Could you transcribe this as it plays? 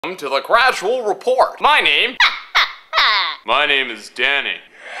Welcome to the gradual report. My name is Danny.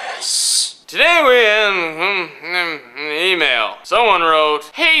 Yes. Today we had an email. Someone wrote,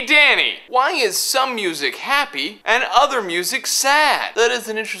 "Hey Danny, why is some music happy and other music sad?" That is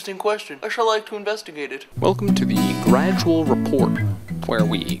an interesting question. I shall like to investigate it. Welcome to the gradual report, where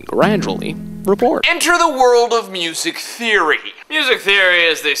we gradually report. Enter the world of music theory. Music theory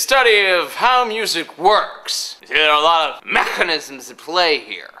is the study of how music works. There are a lot of mechanisms at play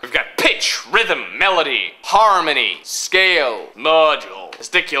here. We've got pitch, rhythm, melody, harmony, scale, module,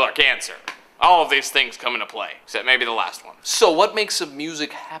 testicular cancer. All of these things come into play, except maybe the last one. So what makes a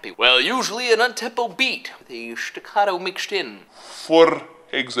music happy? Well, usually an up-tempo beat with a staccato mixed in. For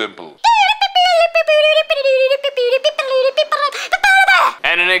example.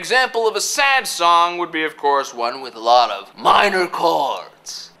 And an example of a sad song would be, of course, one with a lot of minor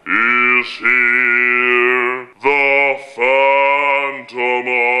chords. Is here the Phantom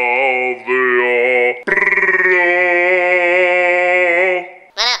of the Opera?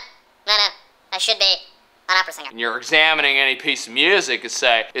 No. I should be an opera singer. When you're examining any piece of music, you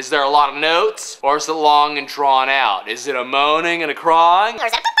say, is there a lot of notes? Or is it long and drawn out? Is it a moaning and a crying? Or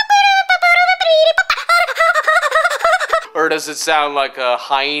is that? Or does it sound like a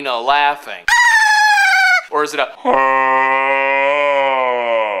hyena laughing? Or is it a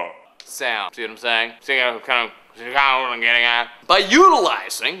sound? See what I'm saying? See kind of what I'm getting at? By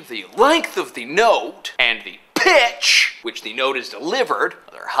utilizing the length of the note and the pitch, which the note is delivered,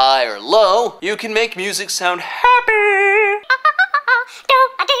 whether high or low, you can make music sound happy.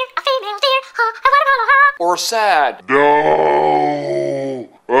 Or sad. No,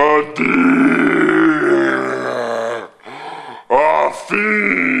 a deer, a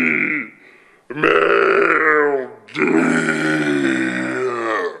female deer.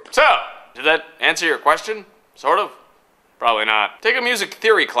 So, did that answer your question? Sort of? Probably not. Take a music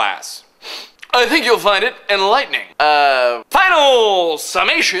theory class. I think you'll find it enlightening. Final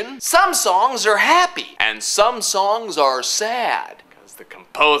summation. Some songs are happy, and some songs are sad. Because the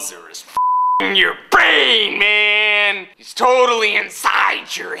composer is f***ing your brain, man! He's totally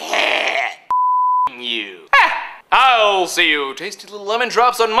inside your head. F***ing you. I'll see you tasty little lemon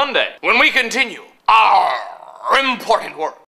drops on Monday, when we continue our important work.